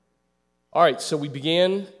All right, so we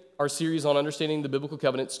began our series on understanding the biblical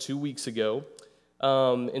covenants 2 weeks ago.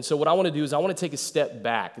 And so what I want to do is I want to take a step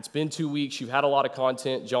back. It's been 2 weeks. You've had a lot of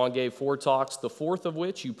content. John gave 4 talks, the fourth of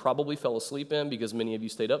which you probably fell asleep in because many of you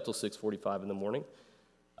stayed up till 6:45 in the morning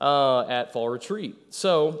at Fall Retreat.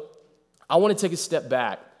 So I want to take a step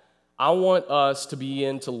back. I want us to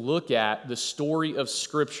begin to look at the story of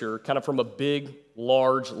Scripture kind of from a big,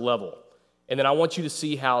 large level. And then I want you to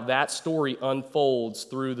see how that story unfolds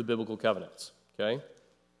through the biblical covenants, okay?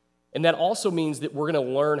 And that also means that we're going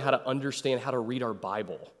to learn how to understand how to read our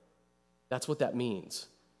Bible. That's what that means.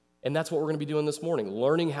 And that's what we're going to be doing this morning,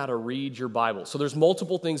 learning how to read your Bible. So there's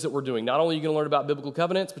multiple things that we're doing. Not only are you going to learn about biblical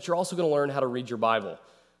covenants, but you're also going to learn how to read your Bible.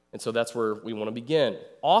 And so that's where we want to begin.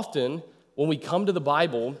 Often, when we come to the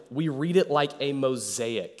Bible, we read it like a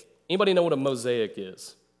mosaic. Anybody know what a mosaic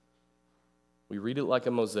is? We read it like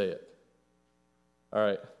a mosaic. All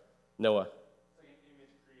right, Noah. It's like an image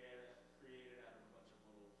created out of a bunch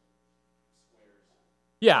of little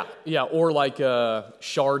squares. Yeah, or like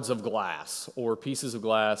shards of glass or pieces of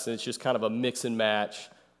glass, and it's just kind of a mix and match,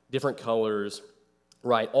 different colors,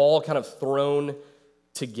 right, all kind of thrown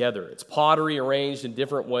together. It's pottery arranged in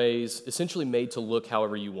different ways, essentially made to look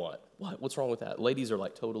however you want. What's wrong with that? Ladies are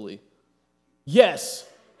like totally, yes,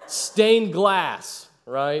 stained glass,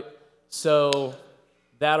 right? So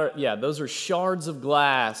those are shards of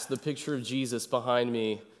glass, the picture of Jesus behind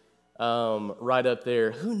me right up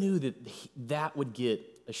there. Who knew that would get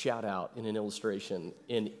a shout out in an illustration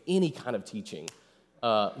in any kind of teaching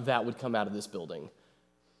that would come out of this building?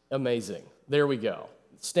 Amazing. There we go.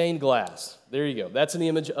 Stained glass. There you go. That's an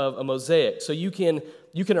image of a mosaic. So you can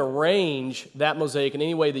arrange that mosaic in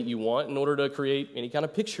any way that you want in order to create any kind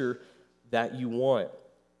of picture that you want.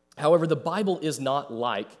 However, the Bible is not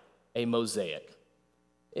like a mosaic.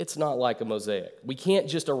 It's not like a mosaic. We can't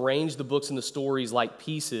just arrange the books and the stories like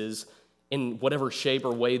pieces in whatever shape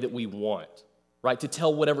or way that we want, right? To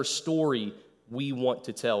tell whatever story we want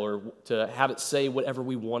to tell or to have it say whatever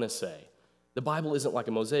we want to say. The Bible isn't like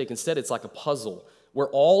a mosaic. Instead, it's like a puzzle where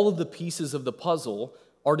all of the pieces of the puzzle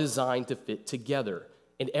are designed to fit together.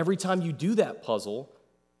 And every time you do that puzzle,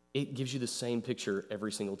 it gives you the same picture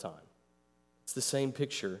every single time. It's the same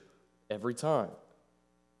picture every time.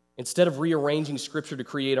 Instead of rearranging Scripture to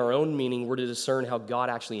create our own meaning, we're to discern how God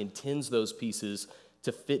actually intends those pieces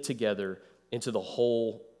to fit together into the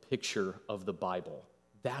whole picture of the Bible.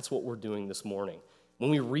 That's what we're doing this morning.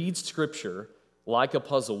 When we read Scripture like a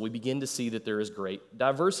puzzle, we begin to see that there is great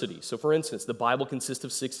diversity. So for instance, the Bible consists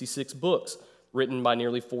of 66 books written by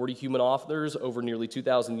nearly 40 human authors over nearly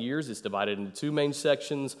 2,000 years. It's divided into 2 main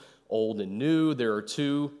sections, Old and New. There are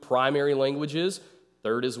 2 primary languages,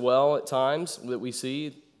 third as well at times that we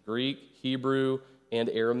see, Greek, Hebrew, and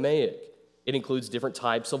Aramaic. It includes different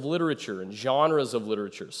types of literature and genres of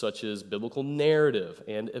literature, such as biblical narrative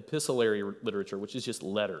and epistolary literature, which is just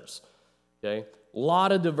letters. Okay? A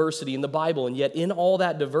lot of diversity in the Bible, and yet in all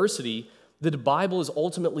that diversity, the Bible is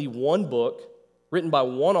ultimately one book written by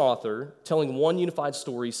one author telling one unified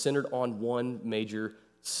story centered on one major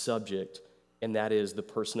subject, and that is the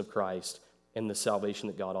person of Christ and the salvation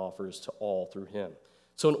that God offers to all through him.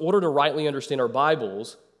 So in order to rightly understand our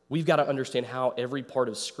Bibles, we've got to understand how every part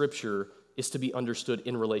of Scripture is to be understood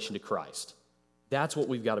in relation to Christ. That's what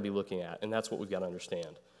we've got to be looking at, and that's what we've got to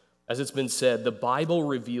understand. As it's been said, the Bible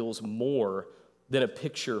reveals more than a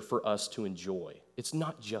picture for us to enjoy. It's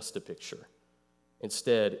not just a picture.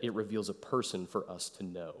 Instead, it reveals a person for us to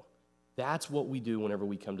know. That's what we do whenever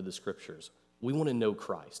we come to the Scriptures. We want to know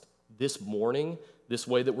Christ. This morning, this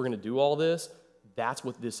way that we're going to do all this, that's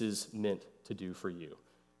what this is meant to do for you.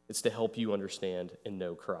 It's to help you understand and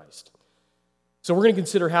know Christ. So we're going to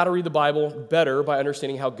consider how to read the Bible better by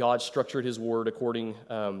understanding how God structured his word according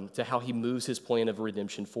to how he moves his plan of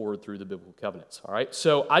redemption forward through the biblical covenants. All right,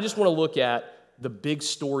 so I just want to look at the big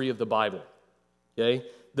story of the Bible, okay?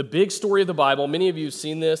 The big story of the Bible, many of you have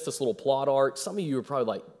seen this little plot arc. Some of you are probably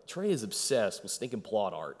like, Trey is obsessed with stinking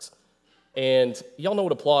plot arcs. And y'all know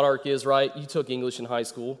what a plot arc is, right? You took English in high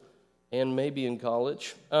school and maybe in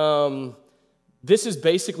college. This is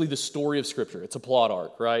basically the story of Scripture. It's a plot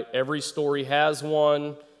arc, right? Every story has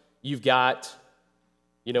one. You've got,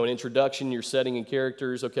 an introduction, your setting and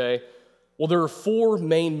characters, okay? Well, there are 4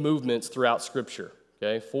 main movements throughout Scripture,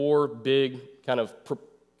 okay? 4 big kind of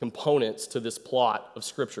components to this plot of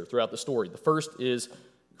Scripture throughout the story. The first is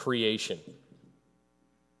creation.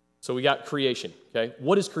 So we got creation, okay?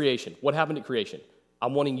 What is creation? What happened at creation?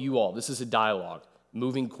 I'm wanting you all, this is a dialogue,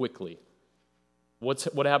 moving quickly.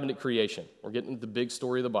 What happened at creation? We're getting the big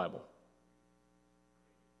story of the Bible.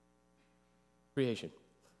 Creation.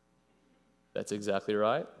 That's exactly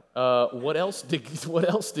right. What else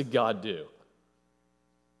did God do?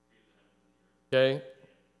 Okay,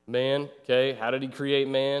 man. Okay, how did he create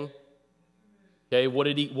man? Okay, what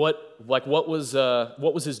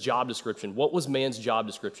was his job description? What was man's job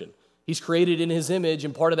description? He's created in his image,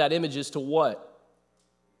 and part of that image is to what?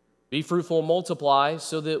 Be fruitful and multiply,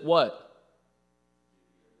 so that what?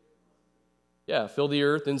 Yeah, fill the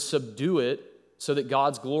earth and subdue it, so that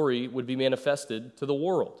God's glory would be manifested to the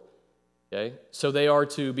world. Okay, so they are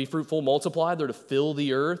to be fruitful, multiply. They're to fill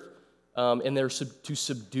the earth, and they're to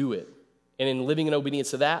subdue it. And in living in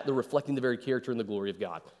obedience to that, they're reflecting the very character and the glory of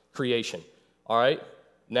God. Creation. All right,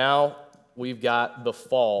 now we've got the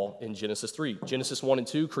fall in Genesis 3. Genesis 1 and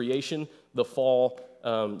 2, creation, the fall,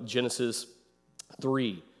 Genesis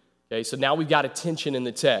 3. Okay, so now we've got a tension in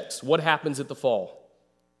the text. What happens at the fall?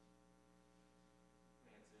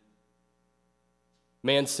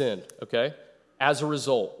 Man sinned, okay? As a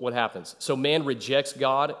result, what happens? So man rejects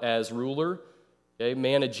God as ruler. Okay,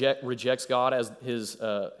 man rejects God as his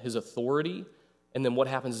authority. And then what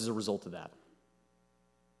happens as a result of that?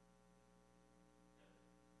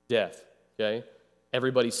 Death, okay?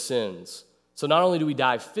 Everybody sins. So not only do we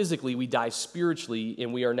die physically, we die spiritually,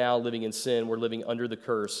 and we are now living in sin. We're living under the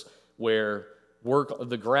curse where work of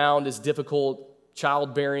the ground is difficult,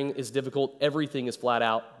 childbearing is difficult, everything is flat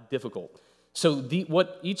out difficult. So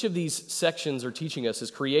what each of these sections are teaching us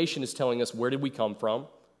is creation is telling us where did we come from.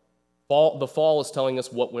 The fall is telling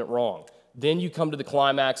us what went wrong. Then you come to the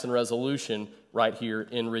climax and resolution right here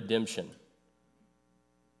in redemption.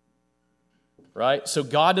 Right? So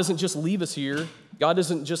God doesn't just leave us here. God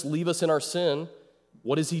doesn't just leave us in our sin.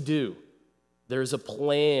 What does he do? There's a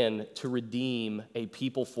plan to redeem a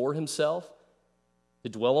people for himself, to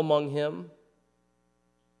dwell among him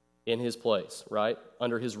in his place, right?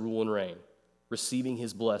 Under his rule and reign, receiving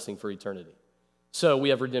his blessing for eternity. So we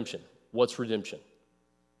have redemption. What's redemption?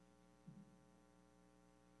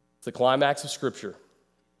 It's the climax of Scripture.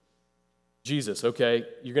 Jesus, okay,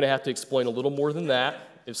 you're going to have to explain a little more than that.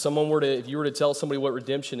 If you were to tell somebody what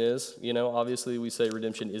redemption is, obviously we say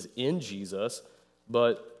redemption is in Jesus,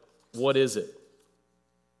 but what is it?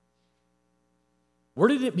 Where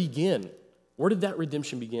did it begin? Where did that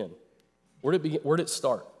redemption begin? Where did it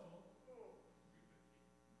start?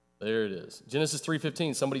 There it is. Genesis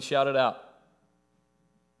 3:15, somebody shout it out.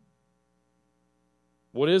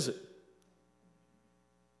 What is it?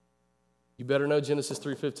 You better know Genesis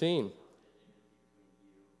 3:15.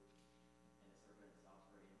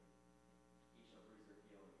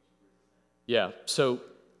 Yeah, so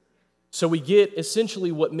we get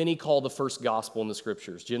essentially what many call the first gospel in the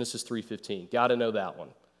scriptures, Genesis 3:15. Got to know that one,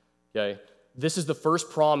 okay? This is the first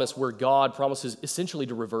promise where God promises essentially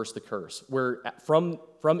to reverse the curse, where from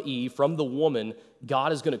Eve, from the woman,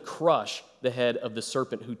 God is going to crush the head of the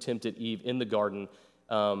serpent who tempted Eve in the garden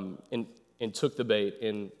and took the bait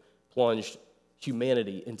and plunged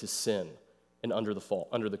humanity into sin and under the fall,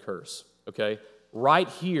 under the curse, okay? Right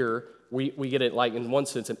here, we get it, like in one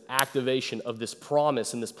sense, an activation of this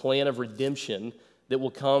promise and this plan of redemption that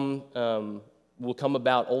will come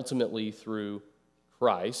about ultimately through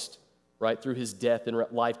Christ, right? Through his death and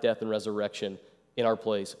life, death, and resurrection in our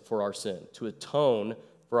place for our sin, to atone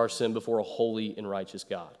for our sin before a holy and righteous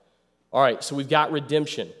God. All right, so we've got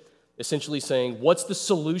redemption, essentially saying, what's the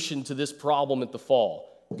solution to this problem at the fall?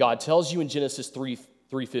 God tells you in Genesis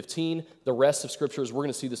 3:15. The rest of scriptures we're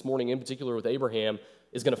going to see this morning, in particular with Abraham,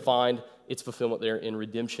 is going to find its fulfillment there in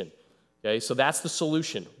redemption. Okay, so that's the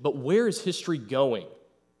solution. But where is history going?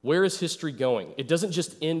 Where is history going? It doesn't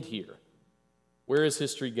just end here. Where is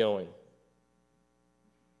history going?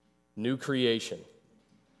 New creation.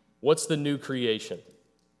 What's the new creation?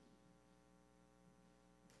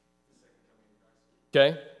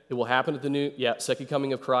 Okay, it will happen at the second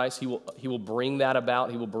coming of Christ. He will bring that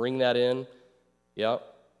about. He will bring that in. Yeah.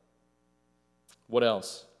 What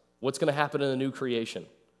else? What's going to happen in the new creation?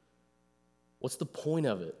 What's the point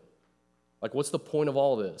of it? Like, what's the point of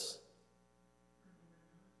all this?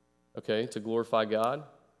 Okay, to glorify God.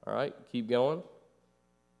 All right, keep going.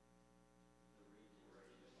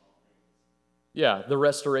 Yeah, the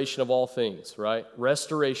restoration of all things, right?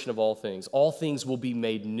 Restoration of all things. All things will be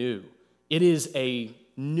made new. It is a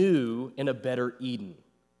new and a better Eden.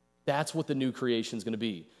 That's what the new creation is going to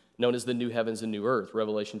be, known as the new heavens and new earth,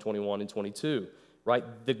 Revelation 21 and 22, right?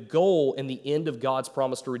 The goal and the end of God's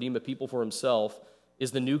promise to redeem a people for himself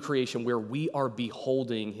is the new creation where we are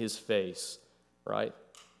beholding his face, right?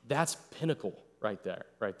 That's pinnacle right there.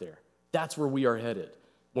 That's where we are headed,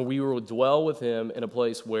 when we will dwell with him in a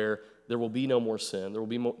place where there will be no more sin, there will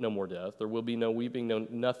be no more death, there will be no weeping,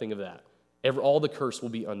 nothing of that. All the curse will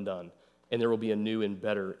be undone, and there will be a new and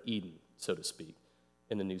better Eden, so to speak.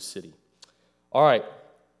 in the new city. All right,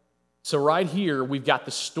 so right here, we've got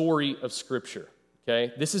the story of Scripture,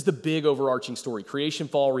 okay? This is the big overarching story: creation,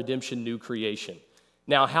 fall, redemption, new creation.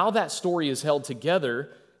 Now, how that story is held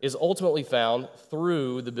together is ultimately found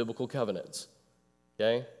through the biblical covenants,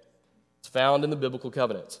 okay? It's found in the biblical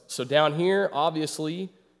covenants. So down here, obviously,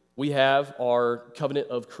 we have our covenant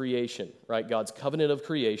of creation, right? God's covenant of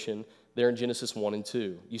creation there in Genesis 1 and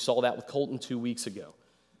 2. You saw that with Colton 2 weeks ago.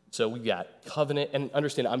 So we got covenant, and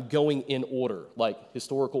understand, I'm going in order, like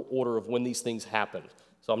historical order of when these things happened.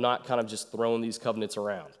 So I'm not kind of just throwing these covenants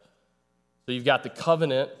around. So you've got the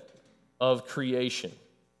covenant of creation.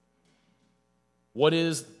 What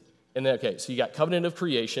is, and then, okay, so you got covenant of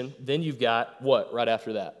creation, then you've got what right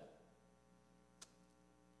after that?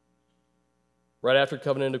 Right after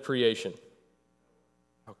covenant of creation.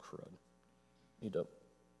 Oh, crud. Need to,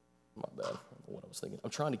 my bad, I don't know what I was thinking. I'm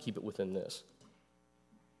trying to keep it within this.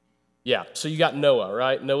 Yeah, so you got Noah,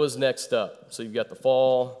 right? Noah's next up. So you've got the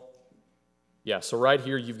fall. Yeah, so right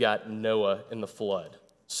here you've got Noah and the flood.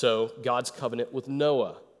 So God's covenant with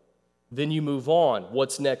Noah. Then you move on.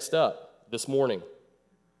 What's next up this morning?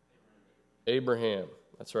 Abraham.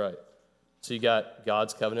 That's right. So you got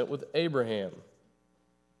God's covenant with Abraham.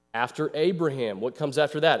 After Abraham, what comes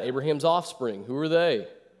after that? Abraham's offspring. Who are they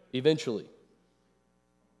eventually?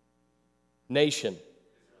 Nation.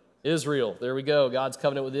 Israel. There we go. God's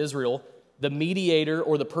covenant with Israel. The mediator,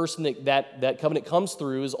 or the person that covenant comes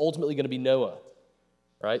through, is ultimately going to be Noah.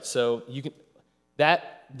 Right? So you can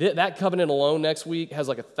that covenant alone next week has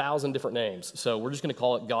like 1,000 different names. So we're just going to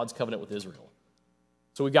call it God's covenant with Israel.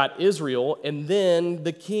 So we got Israel, and then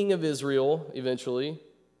the king of Israel eventually,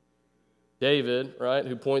 David, right,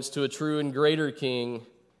 who points to a true and greater king,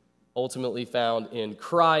 ultimately found in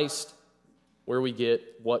Christ, where we get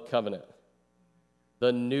what covenant?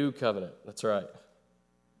 The new covenant. That's right.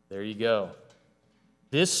 There you go.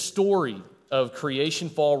 This story of creation,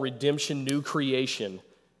 fall, redemption, new creation,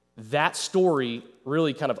 that story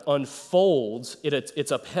really kind of unfolds.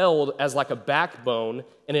 It's upheld as like a backbone,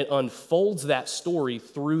 and it unfolds that story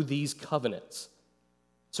through these covenants.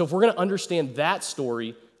 So if we're going to understand that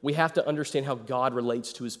story, we have to understand how God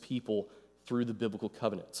relates to his people through the biblical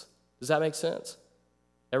covenants. Does that make sense?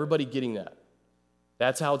 Everybody getting that?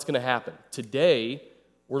 That's how it's going to happen. Today,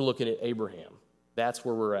 we're looking at Abraham. That's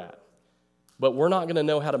where we're at. But we're not going to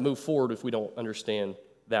know how to move forward if we don't understand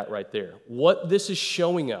that right there. What this is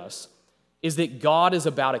showing us is that God is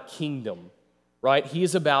about a kingdom, right? He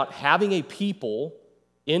is about having a people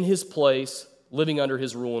in his place living under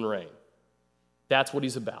his rule and reign. That's what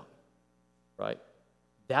he's about, right?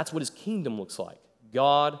 That's what his kingdom looks like.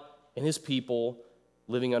 God and his people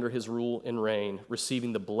living under his rule and reign,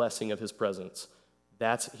 receiving the blessing of his presence.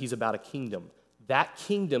 He's about a kingdom. That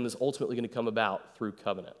kingdom is ultimately going to come about through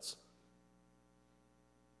covenants.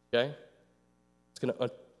 Okay?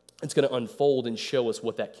 It's going to unfold and show us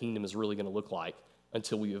what that kingdom is really going to look like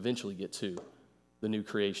until we eventually get to the new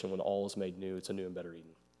creation when all is made new. It's a new and better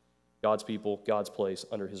Eden. God's people, God's place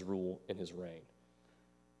under his rule and his reign.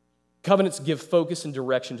 Covenants give focus and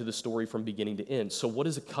direction to the story from beginning to end. So what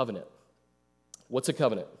is a covenant? What's a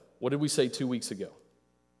covenant? What did we say 2 weeks ago?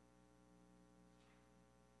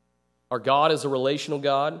 Our God is a relational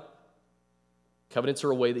God. Covenants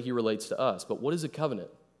are a way that he relates to us. But what is a covenant?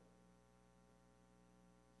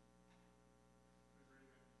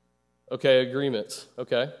 Okay, agreements.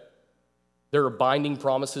 Okay. There are binding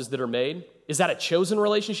promises that are made. Is that a chosen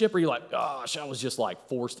relationship, or are you like, gosh, I was just like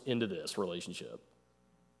forced into this relationship?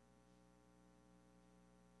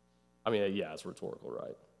 I mean, yeah, it's rhetorical,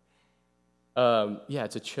 right? Yeah,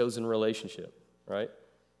 it's a chosen relationship, right?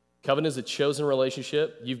 Covenant is a chosen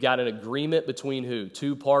relationship. You've got an agreement between who?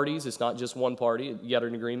 Two parties. It's not just one party. You got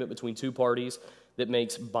an agreement between two parties that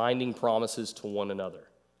makes binding promises to one another.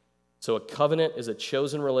 So a covenant is a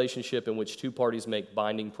chosen relationship in which two parties make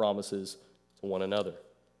binding promises to one another.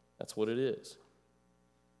 That's what it is.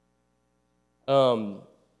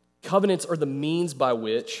 Covenants are the means by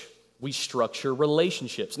which we structure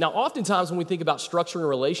relationships. Now, oftentimes when we think about structuring a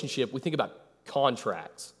relationship, we think about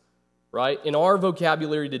contracts, right? In our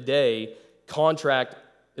vocabulary today, contract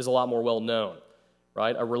is a lot more well known,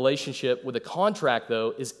 right? A relationship with a contract,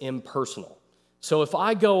 though, is impersonal. So if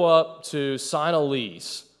I go up to sign a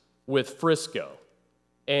lease with Frisco,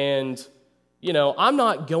 and, you know, I'm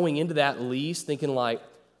not going into that lease thinking like,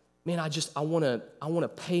 man, I want to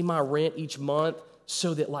pay my rent each month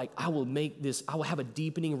so that like I will have a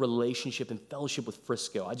deepening relationship and fellowship with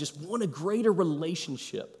Frisco. I just want a greater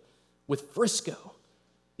relationship with Frisco.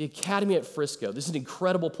 The Academy at Frisco. This is an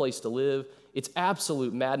incredible place to live. It's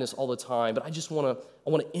absolute madness all the time, but I want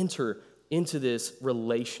to enter into this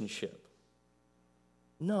relationship.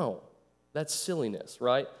 No, that's silliness,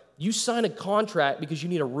 right? You sign a contract because you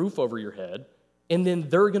need a roof over your head, and then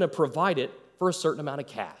they're going to provide it for a certain amount of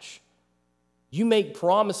cash. You make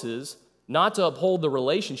promises not to uphold the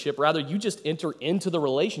relationship. Rather, you just enter into the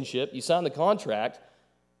relationship. You sign the contract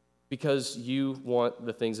because you want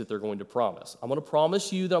the things that they're going to promise. I'm going to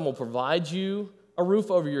promise you that I'm going to provide you a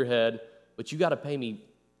roof over your head, but you got to pay me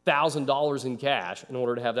 $1,000 in cash in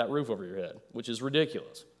order to have that roof over your head, which is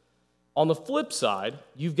ridiculous. On the flip side,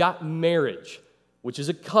 you've got marriage, which is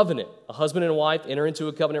a covenant. A husband and a wife enter into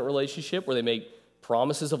a covenant relationship where they make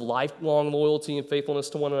promises of lifelong loyalty and faithfulness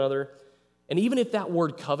to one another. And even if that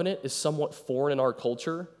word covenant is somewhat foreign in our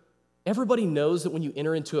culture, everybody knows that when you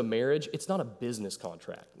enter into a marriage, it's not a business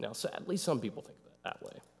contract. Now, sadly, some people think of it that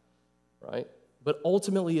way, right? But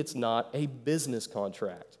ultimately, it's not a business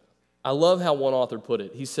contract. I love how one author put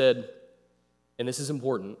it. He said, and this is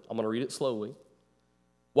important, I'm going to read it slowly.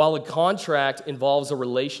 While a contract involves a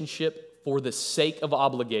relationship for the sake of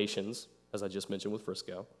obligations, as I just mentioned with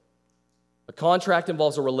Frisco, a contract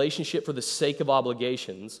involves a relationship for the sake of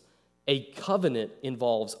obligations. A covenant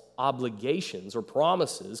involves obligations or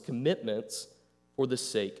promises, commitments for the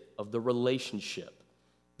sake of the relationship.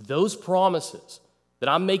 Those promises that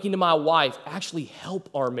I'm making to my wife actually help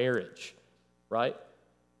our marriage, right?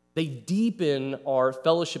 They deepen our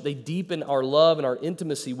fellowship. They deepen our love and our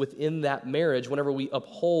intimacy within that marriage whenever we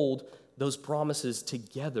uphold those promises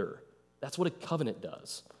together. That's what a covenant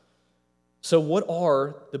does. So what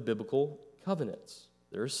are the biblical covenants?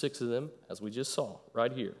 There are 6 of them, as we just saw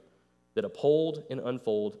right here, that uphold and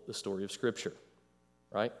unfold the story of Scripture,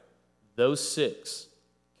 right? Those 6,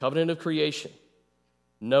 covenant of creation,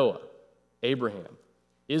 Noah, Abraham,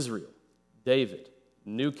 Israel, David,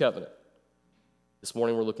 new covenant. This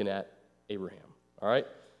morning we're looking at Abraham, all right?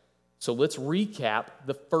 So let's recap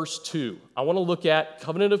the first 2. I want to look at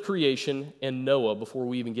covenant of creation and Noah before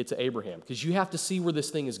we even get to Abraham, because you have to see where this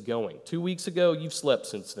thing is going. 2 weeks ago, you've slept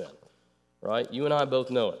since then, right? You and I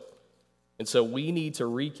both know it. And so we need to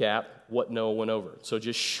recap what Noah went over. So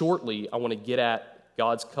just shortly, I want to get at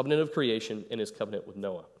God's covenant of creation and his covenant with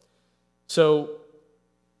Noah. So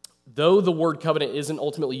though the word covenant isn't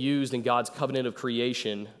ultimately used in God's covenant of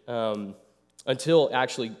creation until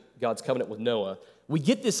actually God's covenant with Noah, we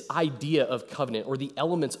get this idea of covenant or the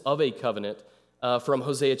elements of a covenant from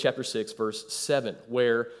Hosea chapter 6, verse 7,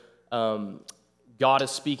 where God is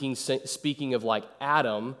speaking of like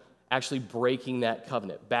Adam actually breaking that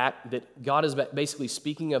covenant. That God is basically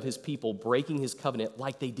speaking of his people breaking his covenant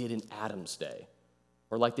like they did in Adam's day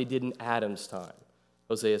or like they did in Adam's time,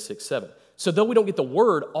 Hosea 6, 7. So though we don't get the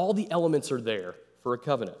word, all the elements are there for a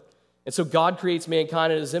covenant. And so God creates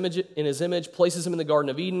mankind in his image, places him in the Garden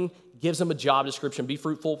of Eden, gives him a job description, be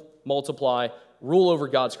fruitful, multiply, rule over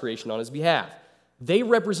God's creation on his behalf. They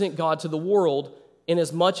represent God to the world in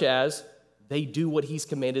as much as they do what he's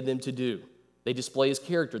commanded them to do. They display his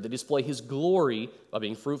character. They display his glory by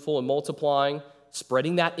being fruitful and multiplying,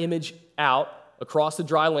 spreading that image out across the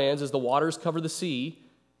dry lands as the waters cover the sea,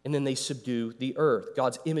 and then they subdue the earth.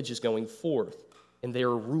 God's image is going forth, and they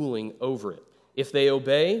are ruling over it. If they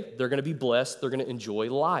obey, they're going to be blessed. They're going to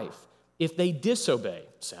enjoy life. If they disobey,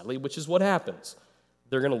 sadly, which is what happens,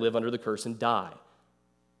 they're going to live under the curse and die.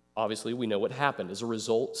 Obviously, we know what happened. As a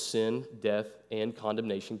result, sin, death, and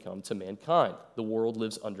condemnation come to mankind. The world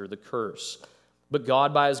lives under the curse. But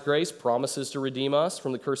God, by his grace, promises to redeem us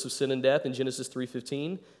from the curse of sin and death in Genesis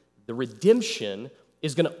 3:15. The redemption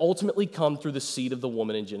is going to ultimately come through the seed of the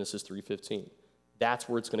woman in Genesis 3:15. That's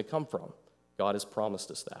where it's going to come from. God has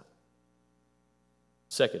promised us that.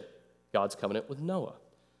 Second, God's covenant with Noah.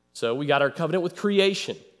 So we got our covenant with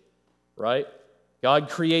creation, right? God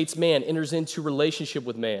creates man, enters into relationship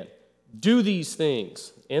with man. Do these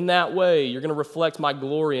things. In that way, you're going to reflect my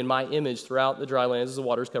glory and my image throughout the dry lands as the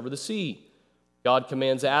waters cover the sea. God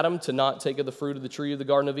commands Adam to not take of the fruit of the tree of the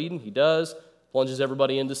Garden of Eden. He does. Plunges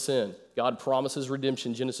everybody into sin. God promises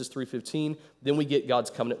redemption, Genesis 3:15. Then we get God's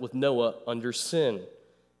covenant with Noah under sin.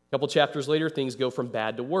 A couple chapters later, things go from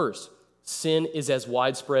bad to worse. Sin is as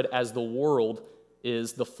widespread as the world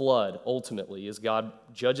is the flood, ultimately, as God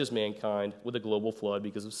judges mankind with a global flood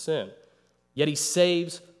because of sin. Yet he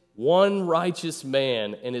saves one righteous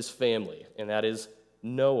man and his family, and that is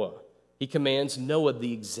Noah. He commands Noah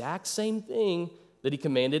the exact same thing that he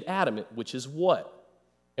commanded Adam, which is what?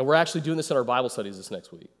 And we're actually doing this in our Bible studies this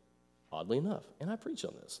next week, oddly enough. And I preached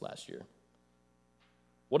on this last year.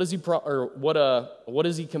 What does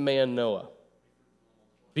he command Noah?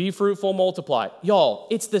 Be fruitful, multiply. Y'all,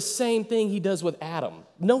 it's the same thing he does with Adam.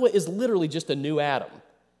 Noah is literally just a new Adam.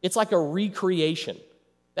 It's like a recreation.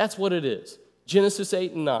 That's what it is. Genesis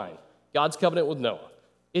 8 and 9, God's covenant with Noah.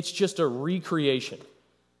 It's just a recreation.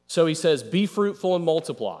 So he says, be fruitful and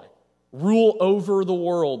multiply. Rule over the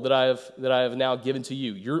world that I have now given to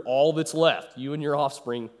you. You're all that's left, you and your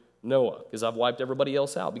offspring, Noah, because I've wiped everybody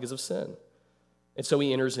else out because of sin. And so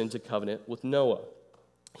he enters into covenant with Noah.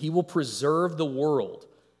 He will preserve the world.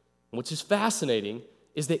 Which is fascinating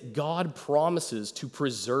is that God promises to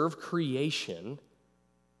preserve creation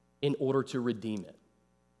in order to redeem it.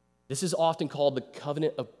 This is often called the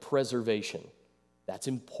covenant of preservation. That's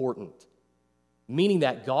important. Meaning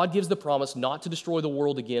that God gives the promise not to destroy the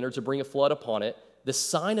world again or to bring a flood upon it. The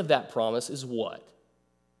sign of that promise is what?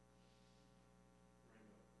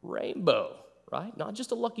 Rainbow, right? Not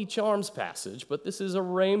just a Lucky Charms passage, but this is a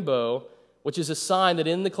rainbow, which is a sign that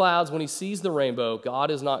in the clouds, when he sees the rainbow,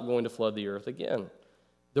 God is not going to flood the earth again.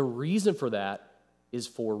 The reason for that is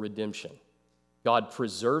for redemption. God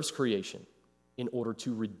preserves creation in order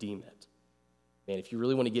to redeem it. Man, if you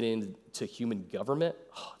really want to get into human government,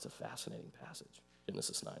 it's a fascinating passage.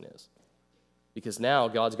 Genesis 9 is. Because now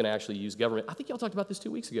God's going to actually use government. I think y'all talked about this 2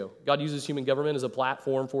 weeks ago. God uses human government as a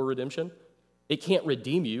platform for redemption. It can't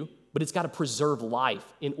redeem you, but it's got to preserve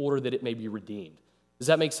life in order that it may be redeemed. Does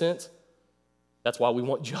that make sense? That's why we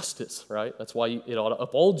want justice, right? That's why it ought to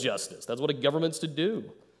uphold justice. That's what a government's to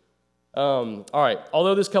do. All right,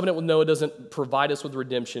 although this covenant with Noah doesn't provide us with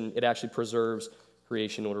redemption, it actually preserves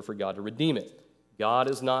creation in order for God to redeem it. God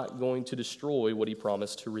is not going to destroy what he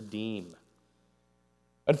promised to redeem.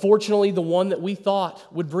 Unfortunately, the one that we thought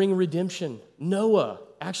would bring redemption, Noah,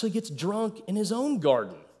 actually gets drunk in his own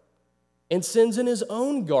garden and sins in his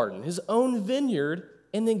own garden, his own vineyard,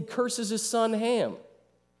 and then curses his son Ham.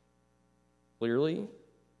 Clearly,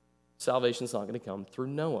 salvation's not going to come through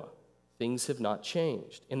Noah. Things have not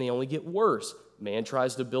changed, and they only get worse. Man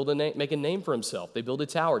tries to make a name for himself. They build a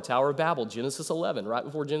tower, Tower of Babel, Genesis 11, right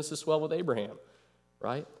before Genesis 12 with Abraham,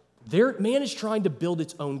 right? Man is trying to build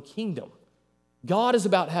its own kingdom. God is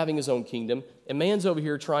about having his own kingdom, and man's over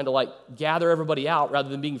here trying to gather everybody out rather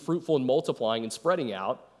than being fruitful and multiplying and spreading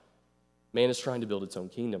out. Man is trying to build its own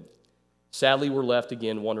kingdom. Sadly, we're left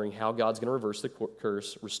again wondering how God's going to reverse the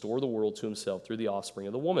curse, restore the world to himself through the offspring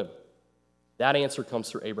of the woman. That answer comes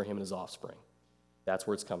through Abraham and his offspring. That's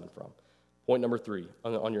where it's coming from. Point number 3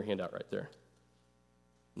 on your handout right there.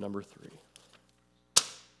 Number 3,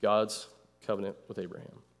 God's covenant with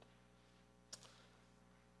Abraham.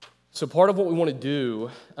 So part of what we want to do,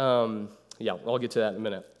 I'll get to that in a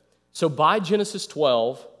minute. So by Genesis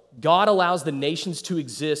 12, God allows the nations to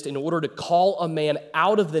exist in order to call a man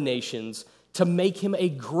out of the nations to make him a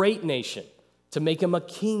great nation, to make him a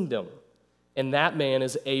kingdom. And that man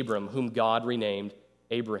is Abram, whom God renamed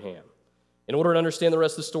Abraham. In order to understand the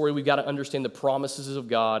rest of the story, we've got to understand the promises of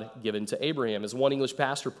God given to Abraham. As one English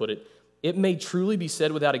pastor put it, it may truly be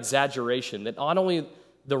said without exaggeration that not only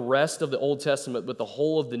the rest of the Old Testament, but the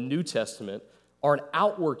whole of the New Testament are an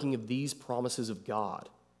outworking of these promises of God.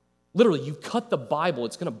 Literally, you cut the Bible,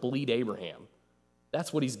 it's going to bleed Abraham.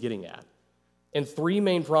 That's what he's getting at. And 3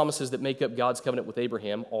 main promises that make up God's covenant with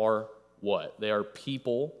Abraham are what? They are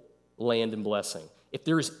people, land, and blessing. If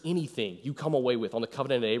there is anything you come away with on the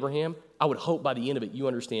covenant of Abraham, I would hope by the end of it you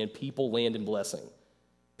understand people, land, and blessing.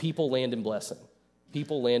 People, land, and blessing.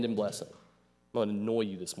 People, land, and blessing. I'm going to annoy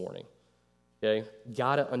you this morning. Okay?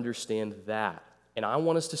 Got to understand that. And I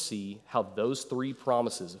want us to see how those 3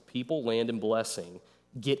 promises of people, land, and blessing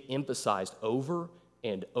get emphasized over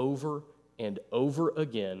and over and over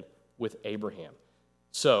again with Abraham.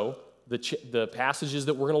 So the passages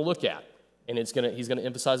that we're going to look at, and he's going to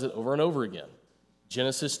emphasize it over and over again.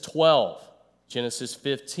 Genesis 12, Genesis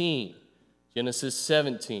 15, Genesis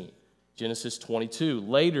 17, Genesis 22.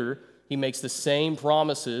 Later, he makes the same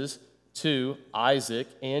promises to Isaac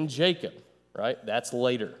and Jacob, right? That's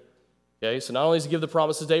later. Okay, so not only does he give the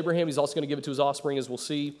promises to Abraham, he's also going to give it to his offspring, as we'll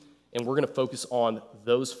see. And we're going to focus on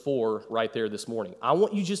those 4 right there this morning. I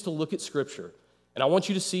want you just to look at Scripture, and I want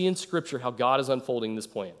you to see in Scripture how God is unfolding this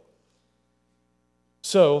plan.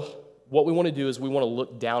 So what we want to do is we want to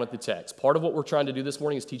look down at the text. Part of what we're trying to do this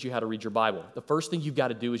morning is teach you how to read your Bible. The first thing you've got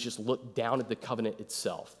to do is just look down at the covenant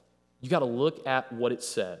itself. You've got to look at what it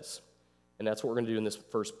says, and that's what we're going to do in this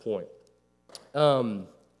first point.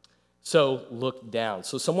 So look down.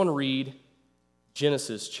 So someone read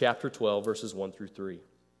Genesis chapter 12, verses 1 through 3.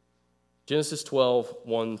 Genesis 12,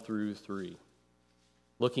 1 through 3.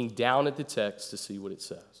 Looking down at the text to see what it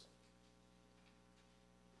says.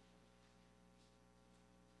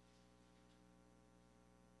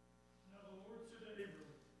 Now the Lord said to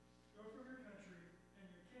Abram, go from your country and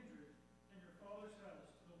your kindred and your father's house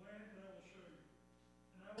to the land that I will show you.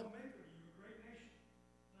 And I will make of you a great nation.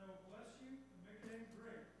 And I will bless you and make your name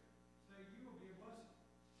great, so that you will be a blessing.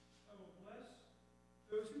 I will bless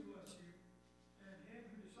those who bless you, and him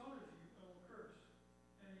who dishonours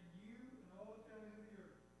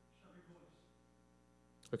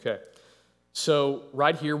Okay. So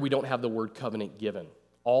right here, we don't have the word covenant given.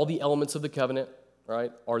 All the elements of the covenant,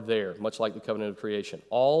 right, are there, much like the covenant of creation.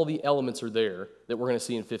 All the elements are there that we're going to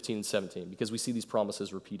see in 15 and 17 because we see these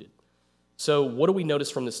promises repeated. So what do we notice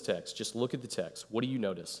from this text? Just look at the text. What do you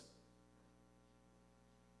notice?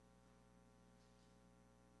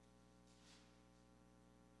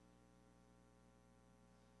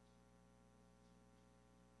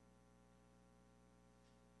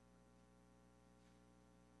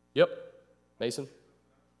 Yep. Mason?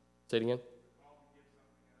 Say it again.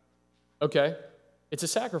 Okay. It's a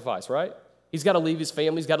sacrifice, right? He's got to leave his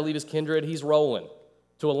family. He's got to leave his kindred. He's rolling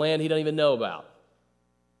to a land he doesn't even know about.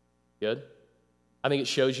 Good. I think it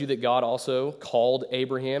shows you that God also called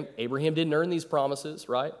Abraham. Abraham didn't earn these promises,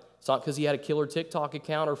 right? It's not because he had a killer TikTok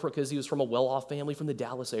account or because he was from a well-off family from the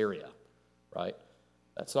Dallas area, right?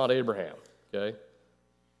 That's not Abraham, okay?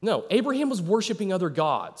 No, Abraham was worshiping other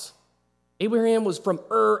gods. Abraham was from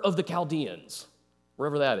Ur of the Chaldeans,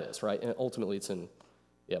 wherever that is, right? And ultimately it's in,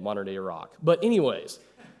 modern-day Iraq. But anyways,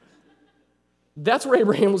 that's where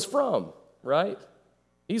Abraham was from, right?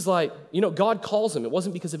 He's like, God calls him. It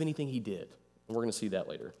wasn't because of anything he did. And we're going to see that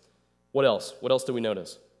later. What else? What else do we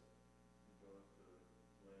notice?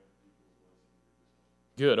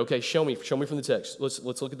 Good. Okay, show me from the text. Let's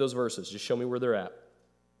look at those verses. Just show me where they're at.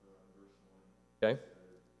 Okay.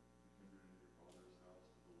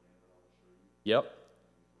 Yep.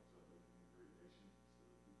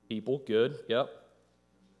 People, good. Yep.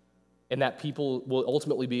 And that people will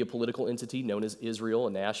ultimately be a political entity known as Israel,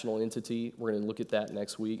 a national entity. We're going to look at that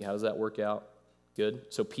next week. How does that work out? Good.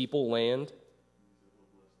 So people, land.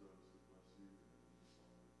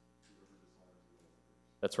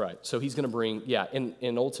 That's right. So he's going to bring,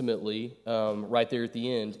 and ultimately, right there at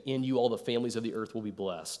the end, in you all the families of the earth will be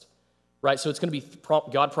blessed. Right? So it's going to be,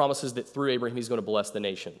 God promises that through Abraham he's going to bless the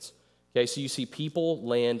nations. Okay, so you see people,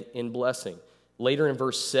 land, and blessing. Later in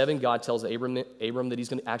verse 7, God tells Abram that he's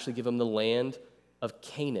going to actually give him the land of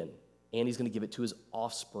Canaan, and he's going to give it to his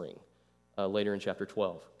offspring later in chapter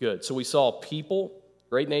 12. Good. So we saw people,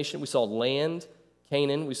 great nation. We saw land,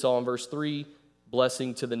 Canaan. We saw in verse 3,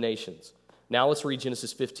 blessing to the nations. Now let's read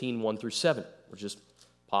Genesis 15, 1 through 7. We're just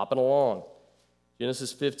popping along.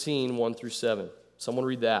 Genesis 15, 1 through 7. Someone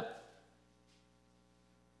read that.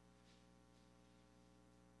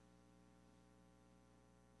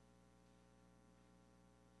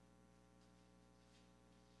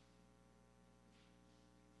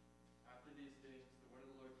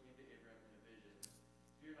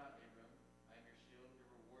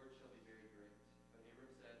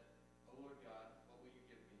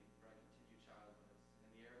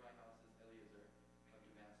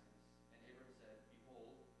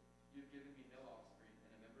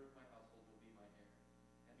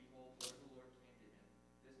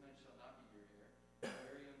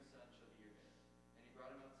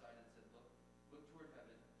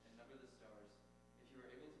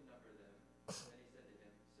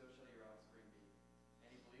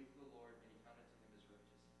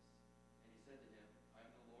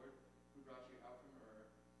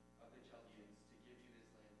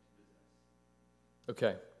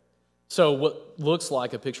 Okay. So what looks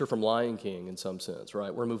like a picture from Lion King in some sense,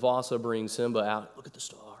 right? Where Mufasa brings Simba out, look at the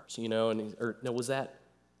stars, was that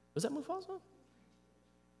Mufasa?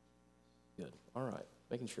 Good. All right.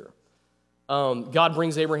 Making sure. God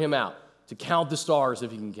brings Abraham out to count the stars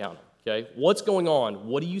if he can count them, okay? What's going on?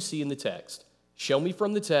 What do you see in the text? Show me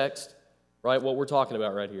from the text, right, what we're talking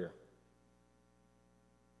about right here.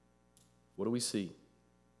 What do we see?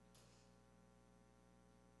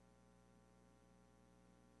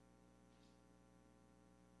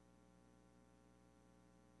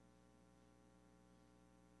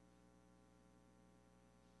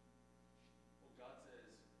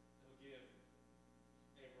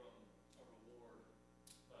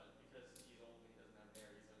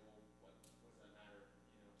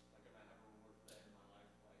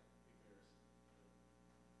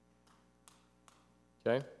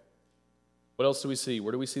 Okay? What else do we see?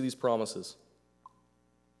 Where do we see these promises?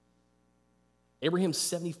 Abraham's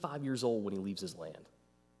 75 years old when he leaves his land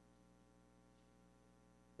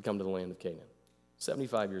to come to the land of Canaan.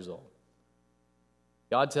 75 years old.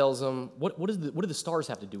 God tells him, what do the stars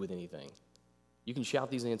have to do with anything? You can shout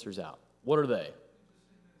these answers out. What are they?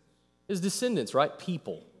 His descendants, right?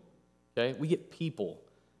 People. Okay? We get people.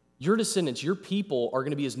 Your descendants, your people are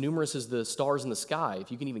going to be as numerous as the stars in the sky,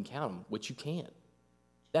 if you can even count them, which you can't.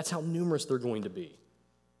 That's how numerous they're going to be,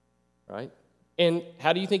 right? And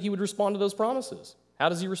how do you think he would respond to those promises? How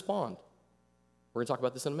does he respond? We're going to talk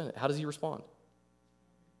about this in a minute. How does he respond?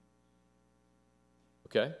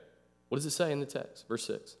 Okay. What does it say in the text? Verse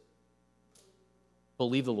 6.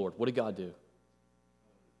 Believe the Lord. What did God do?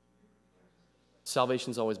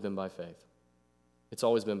 Salvation's always been by faith. It's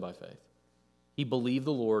always been by faith. He believed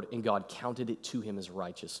the Lord, and God counted it to him as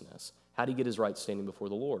righteousness. How did he get his right standing before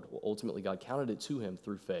the Lord? Well, ultimately, God counted it to him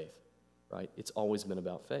through faith, right? It's always been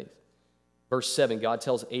about faith. Verse 7, God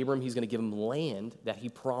tells Abram he's going to give him land that he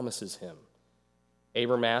promises him.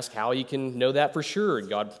 Abram asks how he can know that for sure, and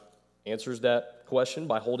God answers that question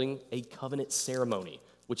by holding a covenant ceremony,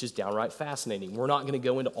 which is downright fascinating. We're not going to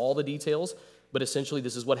go into all the details, but essentially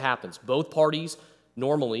this is what happens. Both parties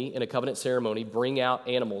normally in a covenant ceremony bring out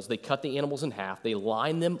animals. They cut the animals in half, they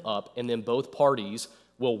line them up, and then both parties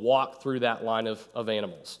will walk through that line of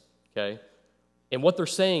animals, okay? And what they're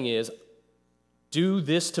saying is, do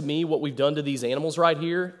this to me, what we've done to these animals right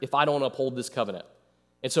here, if I don't uphold this covenant.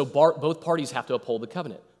 And so both parties have to uphold the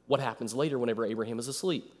covenant. What happens later whenever Abraham is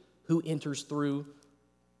asleep? Who enters through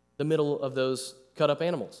the middle of those cut up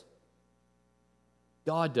animals?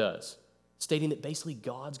 God does, stating that basically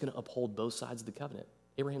God's going to uphold both sides of the covenant.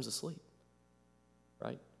 Abraham's asleep,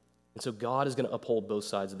 right? And so God is going to uphold both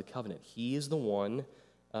sides of the covenant. He is the one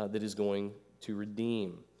that is going to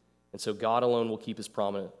redeem. And so God alone will keep his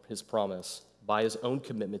promise by his own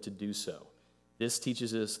commitment to do so. This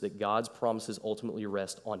teaches us that God's promises ultimately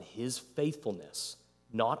rest on his faithfulness,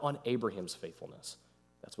 not on Abraham's faithfulness.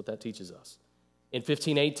 That's what that teaches us. In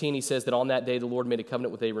 15:18, he says that on that day the Lord made a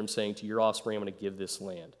covenant with Abram, saying, to your offspring I'm going to give this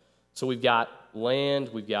land. So we've got land,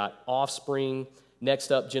 we've got offspring.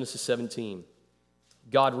 Next up, Genesis 17.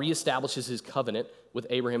 God reestablishes his covenant with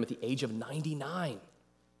Abraham at the age of 99.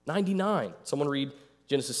 99. Someone read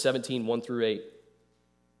Genesis 17, 1 through 8.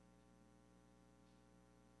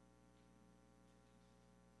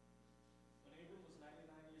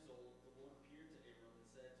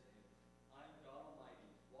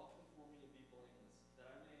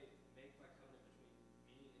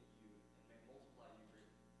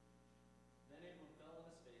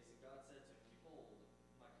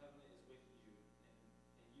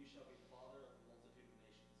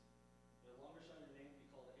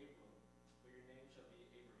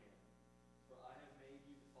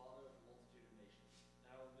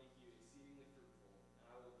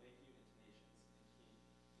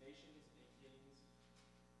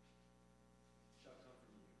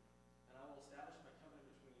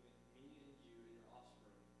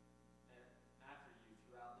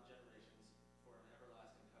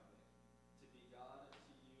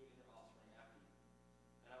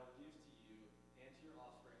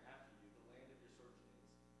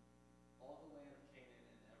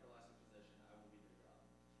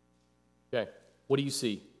 Okay, what do you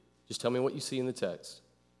see? Just tell me what you see in the text.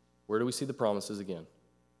 Where do we see the promises again?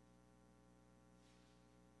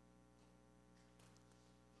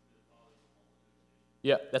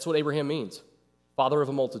 Yeah, that's what Abraham means. Father of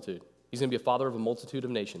a multitude. He's going to be a father of a multitude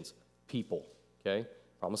of nations. People, okay?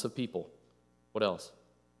 Promise of people. What else?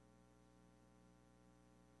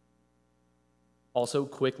 Also,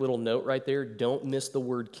 quick little note right there. Don't miss the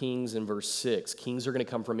word kings in verse 6. Kings are going to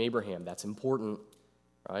come from Abraham. That's important,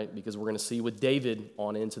 right? Because we're going to see with David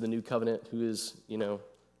on into the new covenant, who is,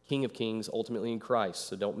 King of kings, ultimately in Christ.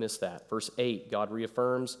 So don't miss that. Verse 8, God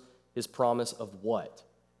reaffirms his promise of what?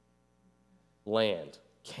 Land,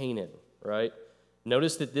 Canaan, right?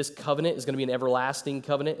 Notice that this covenant is going to be an everlasting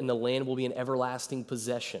covenant, and the land will be an everlasting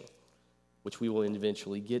possession, which we will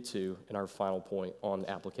eventually get to in our final point on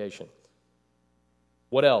application.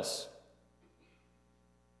 What else?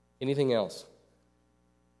 Anything else?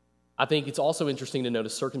 I think it's also interesting to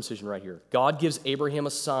notice circumcision right here. God gives Abraham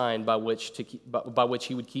a sign by which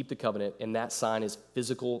he would keep the covenant, and that sign is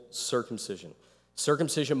physical circumcision.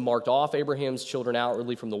 Circumcision marked off Abraham's children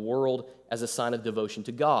outwardly from the world as a sign of devotion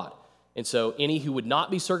to God. And so any who would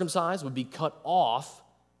not be circumcised would be cut off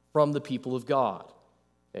from the people of God.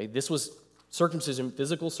 Okay? This was circumcision,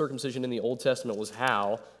 physical circumcision in the Old Testament was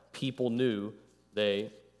how people knew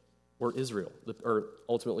they were Israel, or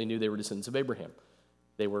ultimately knew they were descendants of Abraham.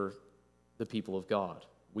 They were the people of God.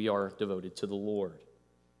 We are devoted to the Lord.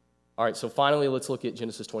 All right, so finally, let's look at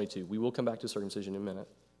Genesis 22. We will come back to circumcision in a minute.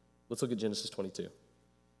 Let's look at Genesis 22.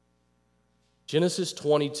 Genesis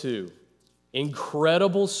 22.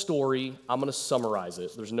 Incredible story. I'm going to summarize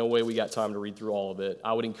it. There's no way we got time to read through all of it.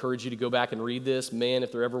 I would encourage you to go back and read this. Man,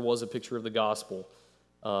 if there ever was a picture of the gospel,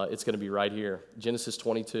 it's going to be right here. Genesis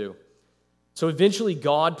 22. So eventually,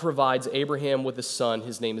 God provides Abraham with a son.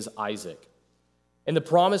 His name is Isaac. And the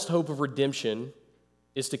promised hope of redemption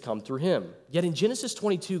is to come through him. Yet in Genesis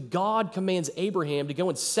 22, God commands Abraham to go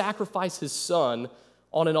and sacrifice his son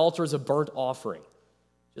on an altar as a burnt offering.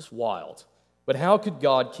 Just wild. But how could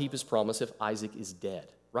God keep his promise if Isaac is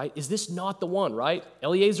dead, right? Is this not the one, right?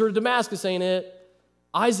 Eliezer of Damascus ain't it.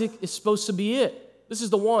 Isaac is supposed to be it. This is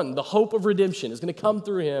the one. The hope of redemption is going to come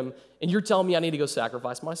through him, and you're telling me I need to go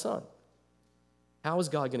sacrifice my son. How is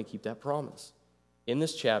God going to keep that promise? In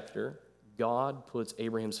this chapter, God puts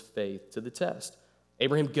Abraham's faith to the test.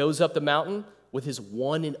 Abraham goes up the mountain with his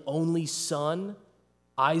one and only son,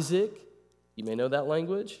 Isaac. You may know that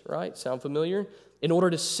language, right? Sound familiar? In order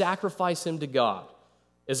to sacrifice him to God.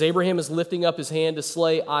 As Abraham is lifting up his hand to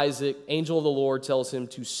slay Isaac, angel of the Lord tells him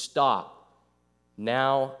to stop.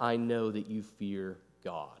 Now I know that you fear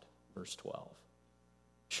God. Verse 12.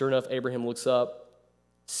 Sure enough, Abraham looks up,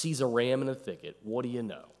 sees a ram in a thicket. What do you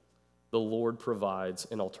know? The Lord provides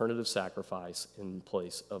an alternative sacrifice in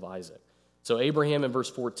place of Isaac. So Abraham in verse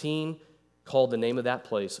 14 called the name of that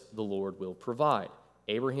place, the Lord will provide.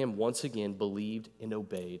 Abraham once again believed and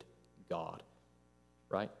obeyed God,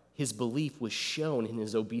 right? His belief was shown in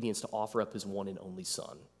his obedience to offer up his one and only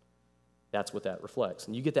son. That's what that reflects.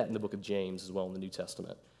 And you get that in the book of James as well in the New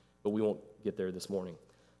Testament, but we won't get there this morning.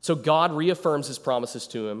 So God reaffirms his promises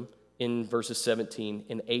to him in verses 17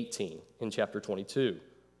 and 18 in chapter 22.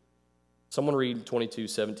 Someone read 22,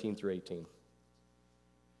 17 through 18.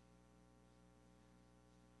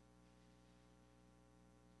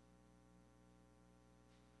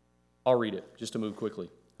 I'll read it just to move quickly.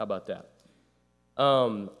 How about that?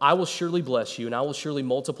 I will surely bless you, and I will surely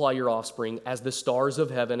multiply your offspring as the stars of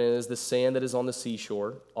heaven and as the sand that is on the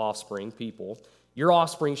seashore. Offspring, people. Your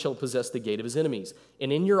offspring shall possess the gate of his enemies,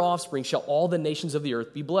 and in your offspring shall all the nations of the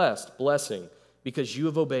earth be blessed, blessing, because you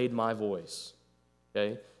have obeyed my voice.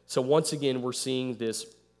 Okay? So once again, we're seeing this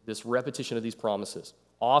repetition of these promises.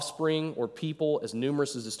 Offspring or people as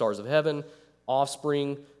numerous as the stars of heaven.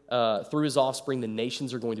 Offspring, through his offspring, the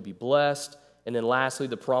nations are going to be blessed. And then lastly,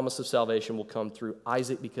 the promise of salvation will come through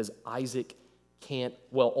Isaac because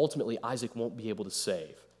ultimately Isaac won't be able to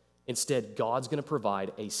save. Instead, God's going to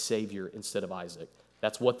provide a Savior instead of Isaac.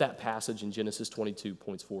 That's what that passage in Genesis 22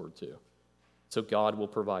 points forward to. So God will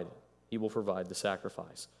provide it. He will provide the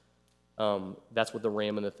sacrifice. That's what the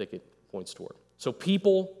ram in the thicket points toward. So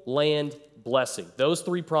people, land, blessing. Those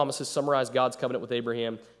three promises summarize God's covenant with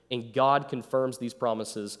Abraham, and God confirms these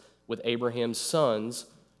promises with Abraham's sons,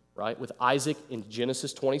 right? With Isaac in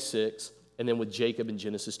Genesis 26, and then with Jacob in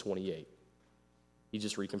Genesis 28. He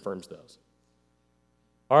just reconfirms those.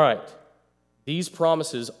 All right. These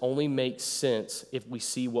promises only make sense if we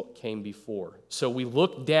see what came before. So we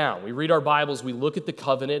look down, we read our Bibles, we look at the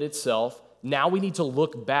covenant itself. Now we need to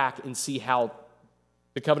look back and see how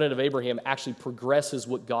the covenant of Abraham actually progresses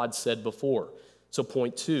what God said before. So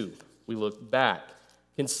point 2, we look back.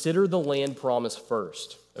 Consider the land promise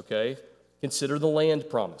first, okay? Consider the land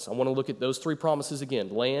promise. I want to look at those three promises again.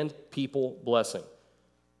 Land, people, blessing.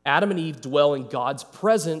 Adam and Eve dwell in God's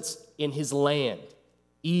presence in his land,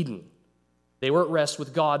 Eden. They were at rest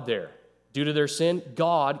with God there. Due to their sin,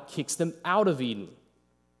 God kicks them out of Eden.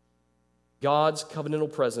 God's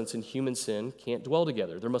covenantal presence and human sin can't dwell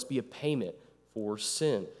together. There must be a payment for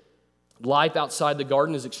sin. Life outside the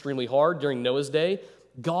garden is extremely hard. During Noah's day,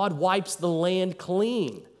 God wipes the land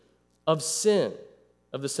clean of sin,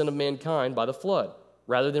 of the sin of mankind by the flood.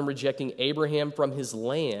 Rather than rejecting Abraham from his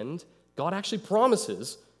land, God actually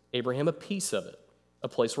promises Abraham a piece of it, a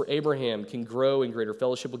place where Abraham can grow in greater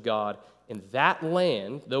fellowship with God. And that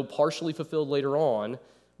land, though partially fulfilled later on,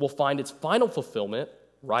 will find its final fulfillment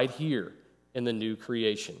right here in the new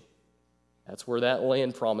creation. That's where that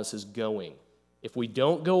land promise is going. If we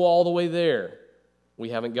don't go all the way there, we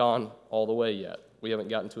haven't gone all the way yet. We haven't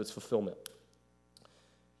gotten to its fulfillment.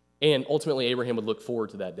 And ultimately, Abraham would look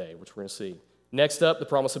forward to that day, which we're going to see. Next up, the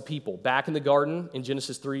promise of people. Back in the garden, in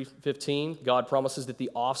Genesis 3:15, God promises that the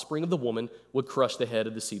offspring of the woman would crush the head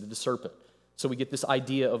of the seed of the serpent. So we get this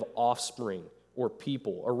idea of offspring or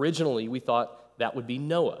people. Originally, we thought that would be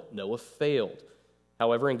Noah. Noah failed.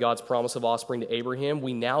 However, in God's promise of offspring to Abraham,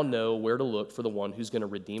 we now know where to look for the one who's going to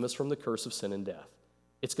redeem us from the curse of sin and death.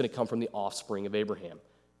 It's going to come from the offspring of Abraham.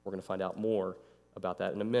 We're going to find out more about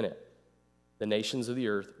that in a minute. The nations of the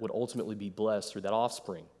earth would ultimately be blessed through that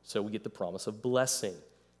offspring. So we get the promise of blessing.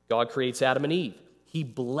 God creates Adam and Eve. He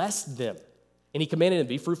blessed them, and he commanded them,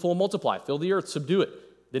 be fruitful and multiply, fill the earth, subdue it.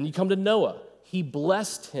 Then you come to Noah. He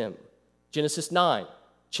blessed him. Genesis 9,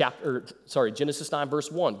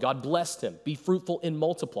 verse 1. God blessed him. Be fruitful and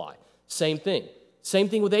multiply. Same thing. Same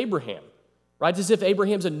thing with Abraham, right? It's as if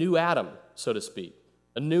Abraham's a new Adam, so to speak,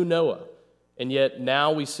 a new Noah. And yet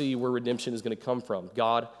now we see where redemption is going to come from.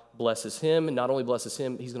 God blesses him, and not only blesses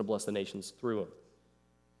him, he's going to bless the nations through him.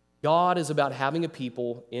 God is about having a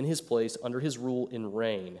people in his place under his rule and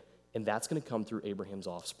reign, and that's going to come through Abraham's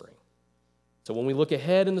offspring. So when we look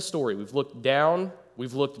ahead in the story, we've looked down,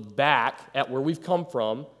 we've looked back at where we've come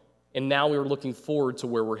from, And now we're looking forward to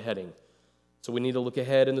where we're heading. So we need to look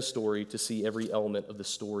ahead in the story to see every element of the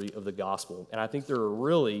story of the gospel. And I think there are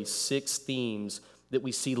really 6 themes that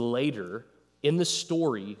we see later in the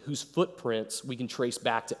story whose footprints we can trace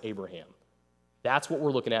back to Abraham. That's what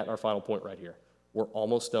we're looking at in our final point right here. We're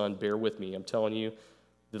almost done. Bear with me. I'm telling you,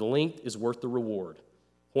 the length is worth the reward.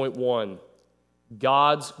 Point 1,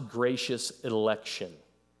 God's gracious election.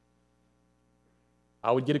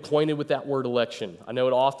 I would get acquainted with that word election. I know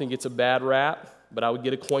it often gets a bad rap, but I would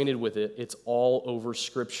get acquainted with it. It's all over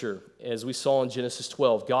Scripture. As we saw in Genesis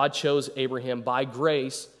 12, God chose Abraham by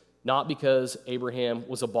grace, not because Abraham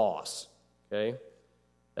was a boss. Okay?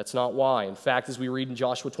 That's not why. In fact, as we read in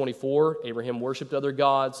Joshua 24, Abraham worshiped other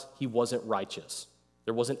gods. He wasn't righteous.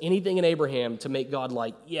 There wasn't anything in Abraham to make God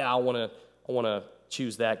like, yeah, I want to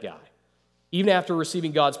choose that guy. Even after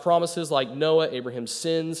receiving God's promises like Noah, Abraham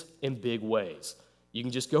sins in big ways. You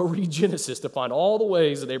can just go read Genesis to find all the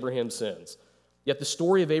ways that Abraham sins. Yet the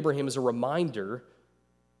story of Abraham is a reminder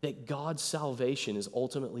that God's salvation is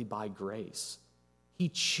ultimately by grace. He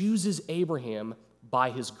chooses Abraham by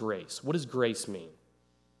his grace. What does grace mean?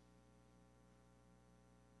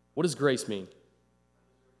 What does grace mean?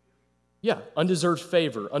 Yeah, undeserved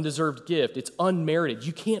favor, undeserved gift. It's unmerited.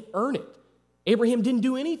 You can't earn it. Abraham didn't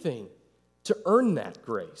do anything to earn that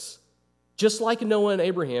grace. Just like Noah and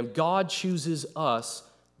Abraham, God chooses us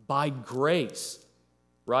by grace,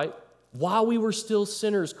 right? While we were still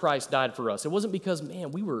sinners, Christ died for us. It wasn't because,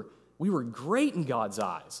 man, we were great in God's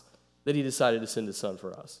eyes that he decided to send his son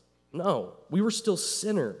for us. No, we were still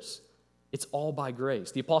sinners. It's all by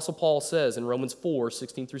grace. The Apostle Paul says in Romans 4,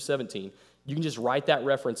 16 through 17, you can just write that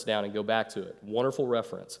reference down and go back to it. Wonderful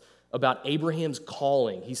reference. About Abraham's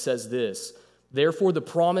calling, he says this, therefore the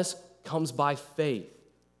promise comes by faith,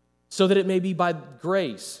 so that it may be by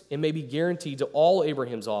grace, it may be guaranteed to all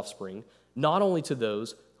Abraham's offspring, not only to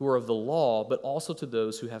those who are of the law, but also to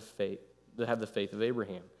those who have faith, that have the faith of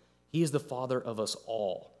Abraham. He is the father of us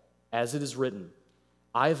all. As it is written,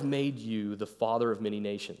 I have made you the father of many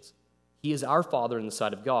nations. He is our Father in the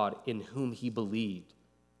sight of God, in whom he believed,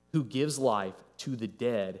 who gives life to the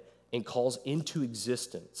dead and calls into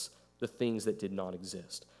existence the things that did not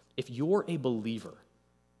exist. If you're a believer,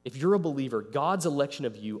 God's election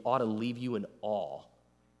of you ought to leave you in awe.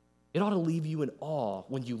 It ought to leave you in awe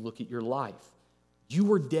when you look at your life. You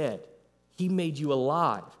were dead. He made you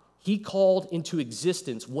alive. He called into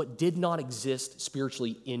existence what did not exist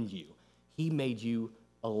spiritually in you. He made you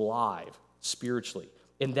alive spiritually.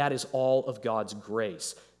 And that is all of God's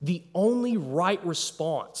grace. The only right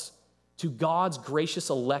response to God's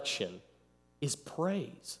gracious election is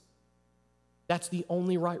praise. That's the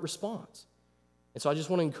only right response. And so I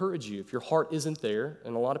just want to encourage you, if your heart isn't there,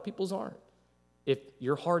 and a lot of people's aren't, if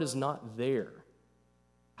your heart is not there,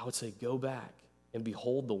 I would say go back and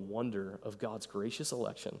behold the wonder of God's gracious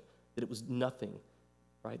election, that it was nothing,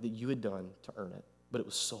 right, that you had done to earn it, but it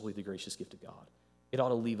was solely the gracious gift of God. It ought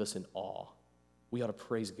to leave us in awe. We ought to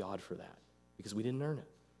praise God for that because we didn't earn it.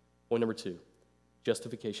 Point number 2,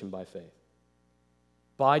 justification by faith.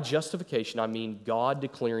 By justification, I mean God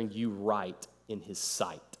declaring you right in his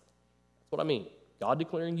sight. That's what I mean. God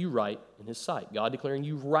declaring you right in his sight. God declaring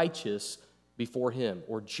you righteous before him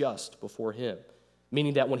or just before him.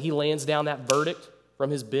 Meaning that when he lands down that verdict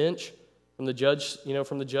from his bench, from the judge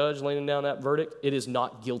laying down that verdict, it is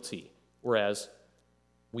not guilty. Whereas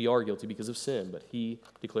we are guilty because of sin, but he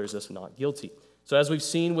declares us not guilty. So as we've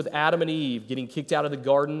seen with Adam and Eve getting kicked out of the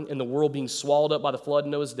garden and the world being swallowed up by the flood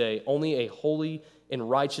in Noah's day, only a holy and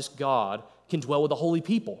righteous God can dwell with a holy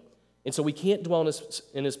people. And so we can't dwell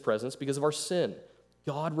in his presence because of our sin.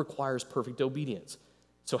 God requires perfect obedience.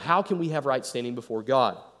 So how can we have right standing before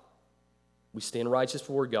God? We stand righteous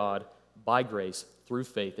before God by grace through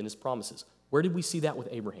faith in his promises. Where did we see that with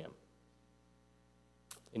Abraham?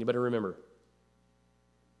 Anybody remember?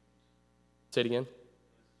 Say it again.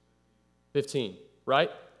 15, right?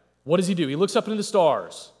 What does he do? He looks up into the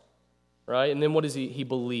stars, right? And then what does he? He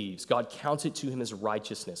believes. God counts it to him as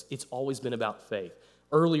righteousness. It's always been about faith.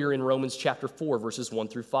 Earlier in Romans chapter 4, verses 1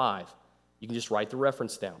 through 5, you can just write the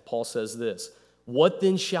reference down. Paul says this, what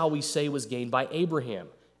then shall we say was gained by Abraham,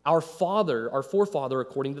 our forefather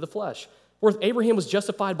according to the flesh? For if Abraham was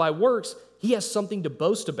justified by works, he has something to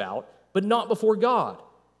boast about, but not before God.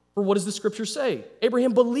 For what does the scripture say?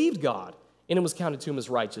 Abraham believed God, and it was counted to him as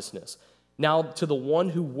righteousness. Now, to the one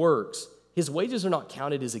who works, his wages are not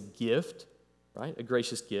counted as a gift, right? A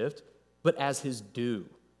gracious gift, but as his due.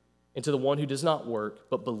 And to the one who does not work,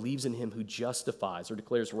 but believes in him who justifies or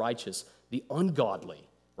declares righteous, the ungodly,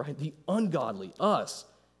 right? The ungodly, us,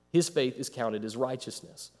 his faith is counted as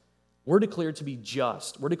righteousness. We're declared to be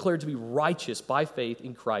just. We're declared to be righteous by faith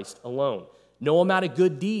in Christ alone. No amount of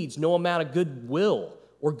good deeds, no amount of goodwill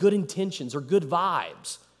or good intentions or good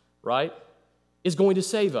vibes, right, is going to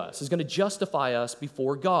save us, is going to justify us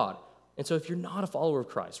before God. And so if you're not a follower of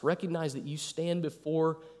Christ, recognize that you stand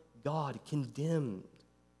before God condemned.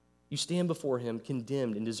 You stand before him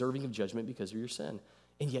condemned and deserving of judgment because of your sin.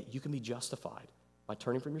 And yet you can be justified by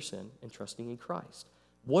turning from your sin and trusting in Christ.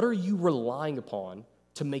 What are you relying upon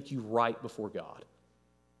to make you right before God?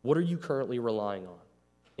 What are you currently relying on?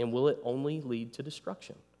 And will it only lead to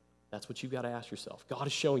destruction? That's what you've got to ask yourself. God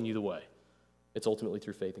is showing you the way. It's ultimately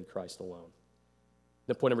through faith in Christ alone.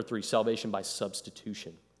 Then point number 3, salvation by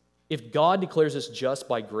substitution. If God declares us just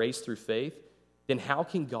by grace through faith, then how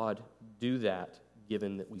can God do that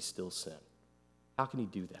given that we still sin? How can he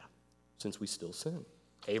do that since we still sin?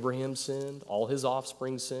 Abraham sinned, all his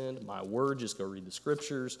offspring sinned, my word, just go read the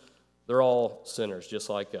scriptures. They're all sinners just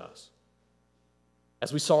like us.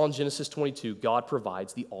 As we saw in Genesis 22, God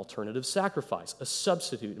provides the alternative sacrifice, a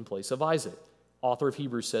substitute in place of Isaac. Author of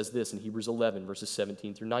Hebrews says this in Hebrews 11, verses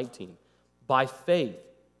 17 through 19. By faith,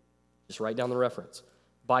 just write down the reference.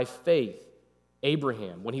 By faith,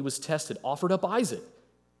 Abraham, when he was tested, offered up Isaac.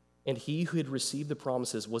 And he who had received the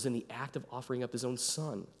promises was in the act of offering up his own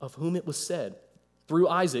son, of whom it was said, through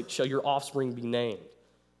Isaac shall your offspring be named.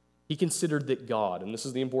 He considered that God, and this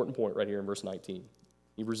is the important point right here in verse 19,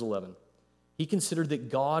 Hebrews 11, he considered that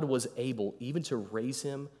God was able even to raise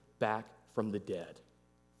him back from the dead,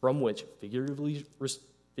 from which,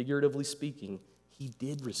 figuratively speaking, he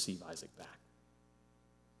did receive Isaac back.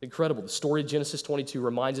 Incredible. The story of Genesis 22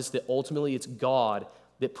 reminds us that ultimately it's God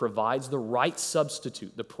that provides the right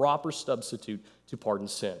substitute, the proper substitute to pardon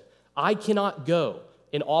sin. I cannot go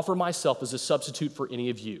and offer myself as a substitute for any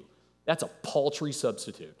of you. That's a paltry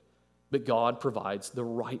substitute. But God provides the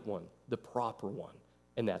right one, the proper one,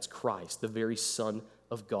 and that's Christ, the very Son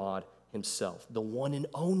of God himself, the one and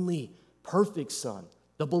only perfect Son,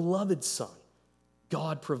 the beloved Son.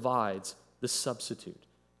 God provides the substitute.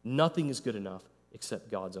 Nothing is good enough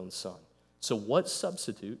except God's own Son. So what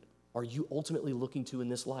substitute are you ultimately looking to in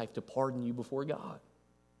this life to pardon you before God?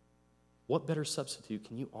 What better substitute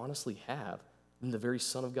can you honestly have than the very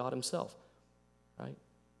Son of God himself, right?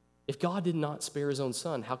 If God did not spare his own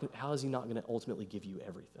Son, how is he not going to ultimately give you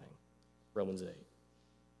everything? Romans 8.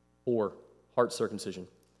 4, heart circumcision.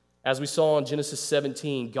 As we saw in Genesis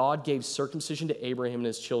 17, God gave circumcision to Abraham and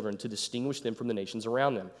his children to distinguish them from the nations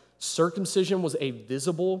around them. Circumcision was a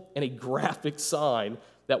visible and a graphic sign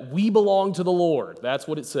that we belong to the Lord. That's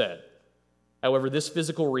what it said. However, this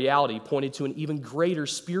physical reality pointed to an even greater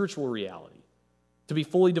spiritual reality. To be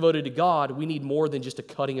fully devoted to God, we need more than just a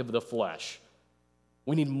cutting of the flesh.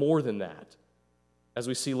 We need more than that. As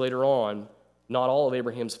we see later on, not all of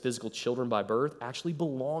Abraham's physical children by birth actually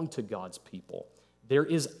belong to God's people. There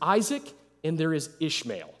is Isaac and there is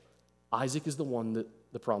Ishmael. Isaac is the one that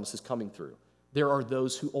the promise is coming through. There are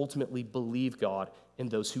those who ultimately believe God and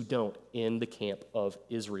those who don't in the camp of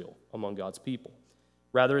Israel among God's people.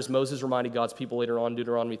 Rather, as Moses reminded God's people later on in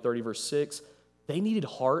Deuteronomy 30, verse 6, they needed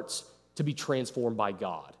hearts to be transformed by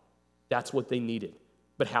God. That's what they needed.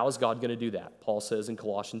 But how is God going to do that? Paul says in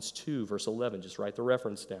Colossians 2, verse 11, just write the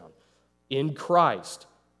reference down. In Christ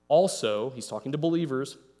also, he's talking to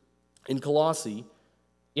believers in Colossae,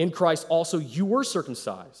 in Christ also you were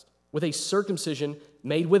circumcised with a circumcision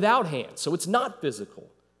made without hands. So it's not physical.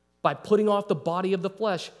 By putting off the body of the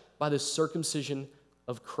flesh by the circumcision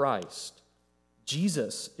of Christ.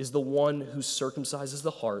 Jesus is the one who circumcises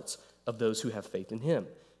the hearts of those who have faith in him.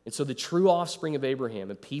 And so the true offspring of Abraham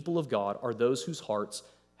and people of God are those whose hearts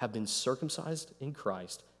have been circumcised in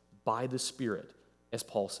Christ by the Spirit, as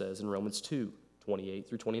Paul says in Romans 2, 28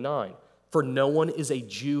 through 29. For no one is a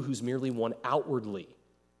Jew who's merely one outwardly,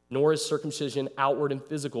 nor is circumcision outward and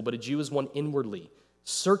physical, but a Jew is one inwardly.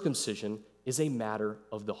 Circumcision is a matter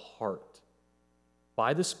of the heart,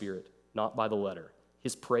 by the Spirit, not by the letter.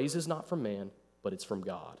 His praise is not from man, but it's from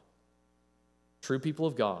God. True people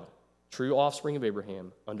of God, true offspring of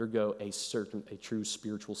Abraham, undergo a true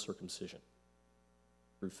spiritual circumcision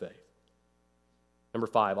through faith. Number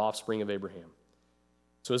 5, offspring of Abraham.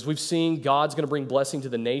 So as we've seen, God's going to bring blessing to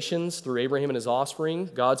the nations through Abraham and his offspring.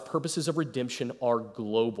 God's purposes of redemption are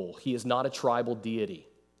global. He is not a tribal deity.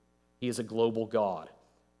 He is a global God.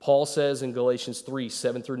 Paul says in Galatians 3,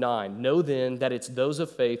 7 through 9, know then that it's those of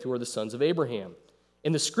faith who are the sons of Abraham.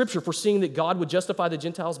 In the scripture, foreseeing that God would justify the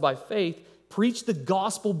Gentiles by faith, preach the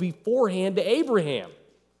gospel beforehand to Abraham.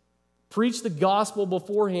 Preach the gospel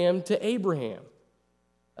beforehand to Abraham.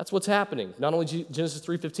 That's what's happening. Not only Genesis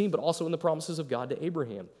 3:15, but also in the promises of God to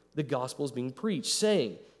Abraham. The gospel is being preached,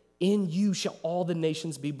 saying, In you shall all the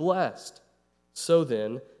nations be blessed. So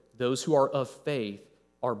then, those who are of faith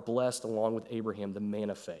are blessed along with Abraham, the man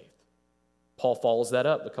of faith. Paul follows that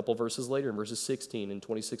up a couple verses later in verses 16 and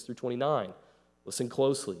 26 through 29. Listen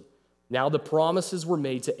closely. Now the promises were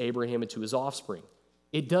made to Abraham and to his offspring.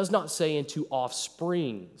 It does not say into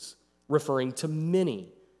offsprings, referring to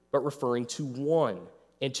many, but referring to one,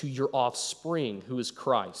 and to your offspring, who is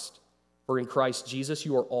Christ. For in Christ Jesus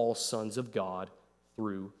you are all sons of God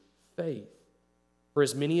through faith. For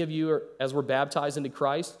as many of you as were baptized into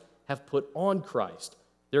Christ have put on Christ.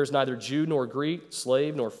 There is neither Jew nor Greek,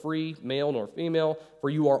 slave nor free, male nor female, for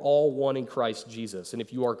you are all one in Christ Jesus. And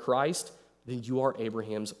if you are Christ, then you are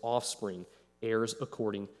Abraham's offspring, heirs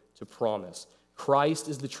according to promise. Christ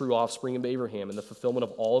is the true offspring of Abraham and the fulfillment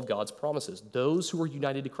of all of God's promises. Those who are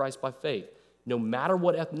united to Christ by faith, no matter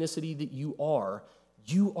what ethnicity that you are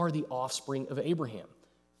the offspring of Abraham.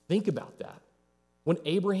 Think about that. When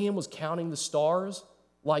Abraham was counting the stars,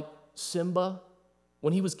 like Simba,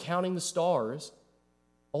 when he was counting the stars,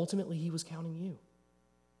 ultimately he was counting you.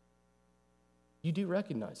 You do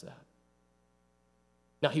recognize that.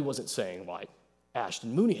 Now, he wasn't saying like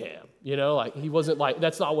Ashton Mooneyham, like he wasn't like,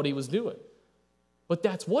 that's not what he was doing. But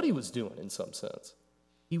that's what he was doing in some sense.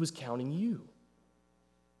 He was counting you,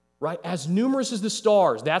 right? As numerous as the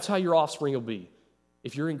stars, that's how your offspring will be.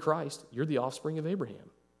 If you're in Christ, you're the offspring of Abraham.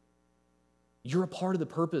 You're a part of the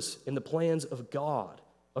purpose and the plans of God,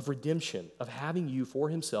 of redemption, of having you for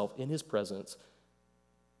himself in his presence,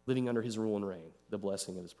 living under his rule and reign, the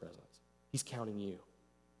blessing of his presence. He's counting you.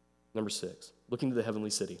 Number 6, looking to the heavenly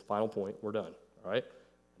city. Final point, we're done, all right?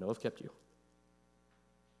 I know I've kept you.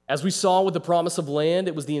 As we saw with the promise of land,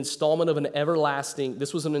 it was the installment of an everlasting,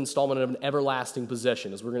 this was an installment of an everlasting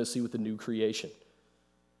possession, as we're going to see with the new creation.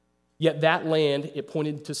 Yet that land, it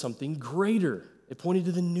pointed to something greater. It pointed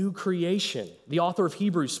to the new creation. The author of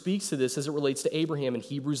Hebrews speaks to this as it relates to Abraham in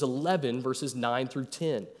Hebrews 11, verses 9 through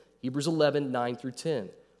 10. Hebrews 11, 9 through 10.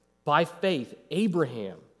 By faith,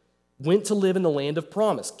 Abraham went to live in the land of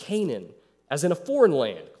promise, Canaan, as in a foreign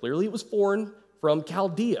land. Clearly it was foreign from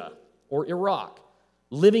Chaldea or Iraq,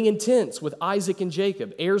 living in tents with Isaac and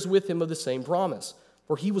Jacob, heirs with him of the same promise.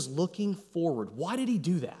 For he was looking forward. Why did he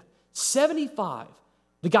do that? 75.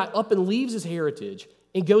 The guy up and leaves his heritage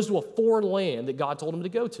and goes to a foreign land that God told him to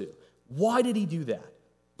go to. Why did he do that?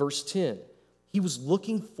 Verse 10. He was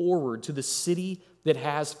looking forward to the city that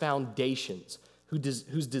has foundations,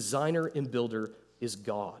 whose designer and builder is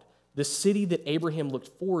God. The city that Abraham looked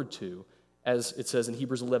forward to, as it says in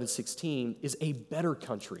Hebrews 11:16, is a better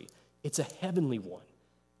country. It's a heavenly one.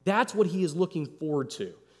 That's what he is looking forward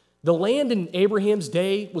to. The land in Abraham's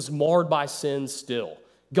day was marred by sin still.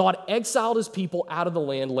 God exiled his people out of the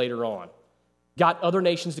land later on, got other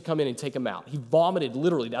nations to come in and take them out. He vomited,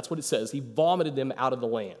 literally, that's what it says. He vomited them out of the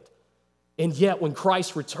land. And yet, when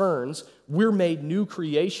Christ returns, we're made new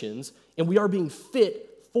creations, and we are being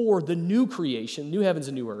fit for the new creation, new heavens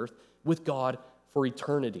and new earth, with God for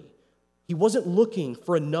eternity. He wasn't looking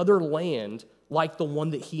for another land like the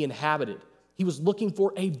one that he inhabited. He was looking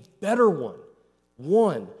for a better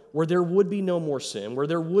one where there would be no more sin, where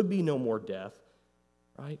there would be no more death,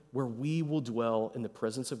 right? Where we will dwell in the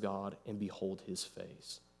presence of God and behold his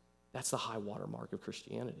face. That's the high water mark of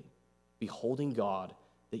Christianity. Beholding God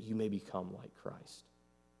that you may become like Christ,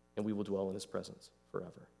 and we will dwell in his presence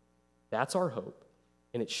forever. That's our hope,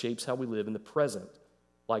 and it shapes how we live in the present,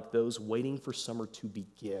 like those waiting for summer to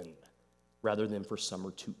begin rather than for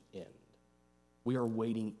summer to end. We are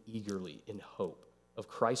waiting eagerly in hope of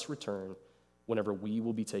Christ's return whenever we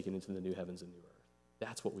will be taken into the new heavens and new earth.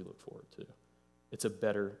 That's what we look forward to. It's a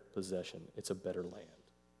better possession. It's a better land.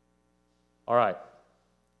 All right,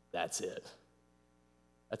 that's it.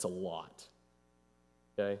 That's a lot,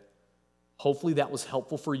 okay? Hopefully that was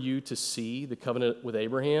helpful for you to see the covenant with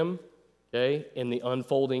Abraham, okay, and the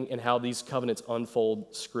unfolding and how these covenants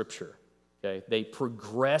unfold Scripture, okay? They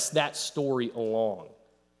progress that story along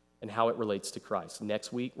and how it relates to Christ.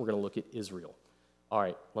 Next week, we're going to look at Israel. All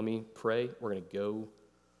right, let me pray. We're going to go.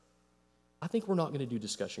 I think we're not going to do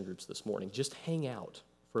discussion groups this morning. Just hang out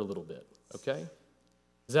for a little bit, okay?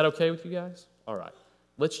 Is that okay with you guys? All right.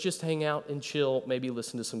 Let's just hang out and chill, maybe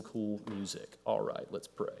listen to some cool music. All right, let's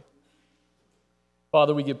pray.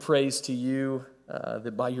 Father, we give praise to you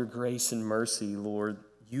that by your grace and mercy, Lord,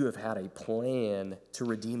 you have had a plan to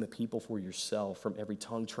redeem a people for yourself from every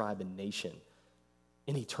tongue, tribe, and nation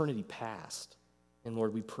in eternity past. And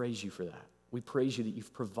Lord, we praise you for that. We praise you that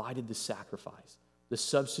you've provided the sacrifice, the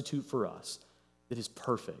substitute for us that is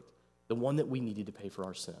perfect, the one that we needed to pay for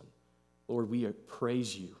our sin. Lord, we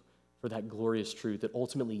praise you for that glorious truth that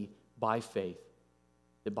ultimately by faith,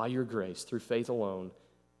 that by your grace, through faith alone,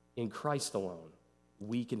 in Christ alone,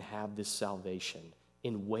 we can have this salvation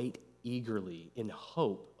and wait eagerly in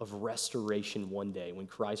hope of restoration one day when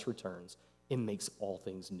Christ returns and makes all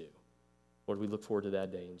things new. Lord, we look forward to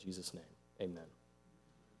that day in Jesus' name. Amen.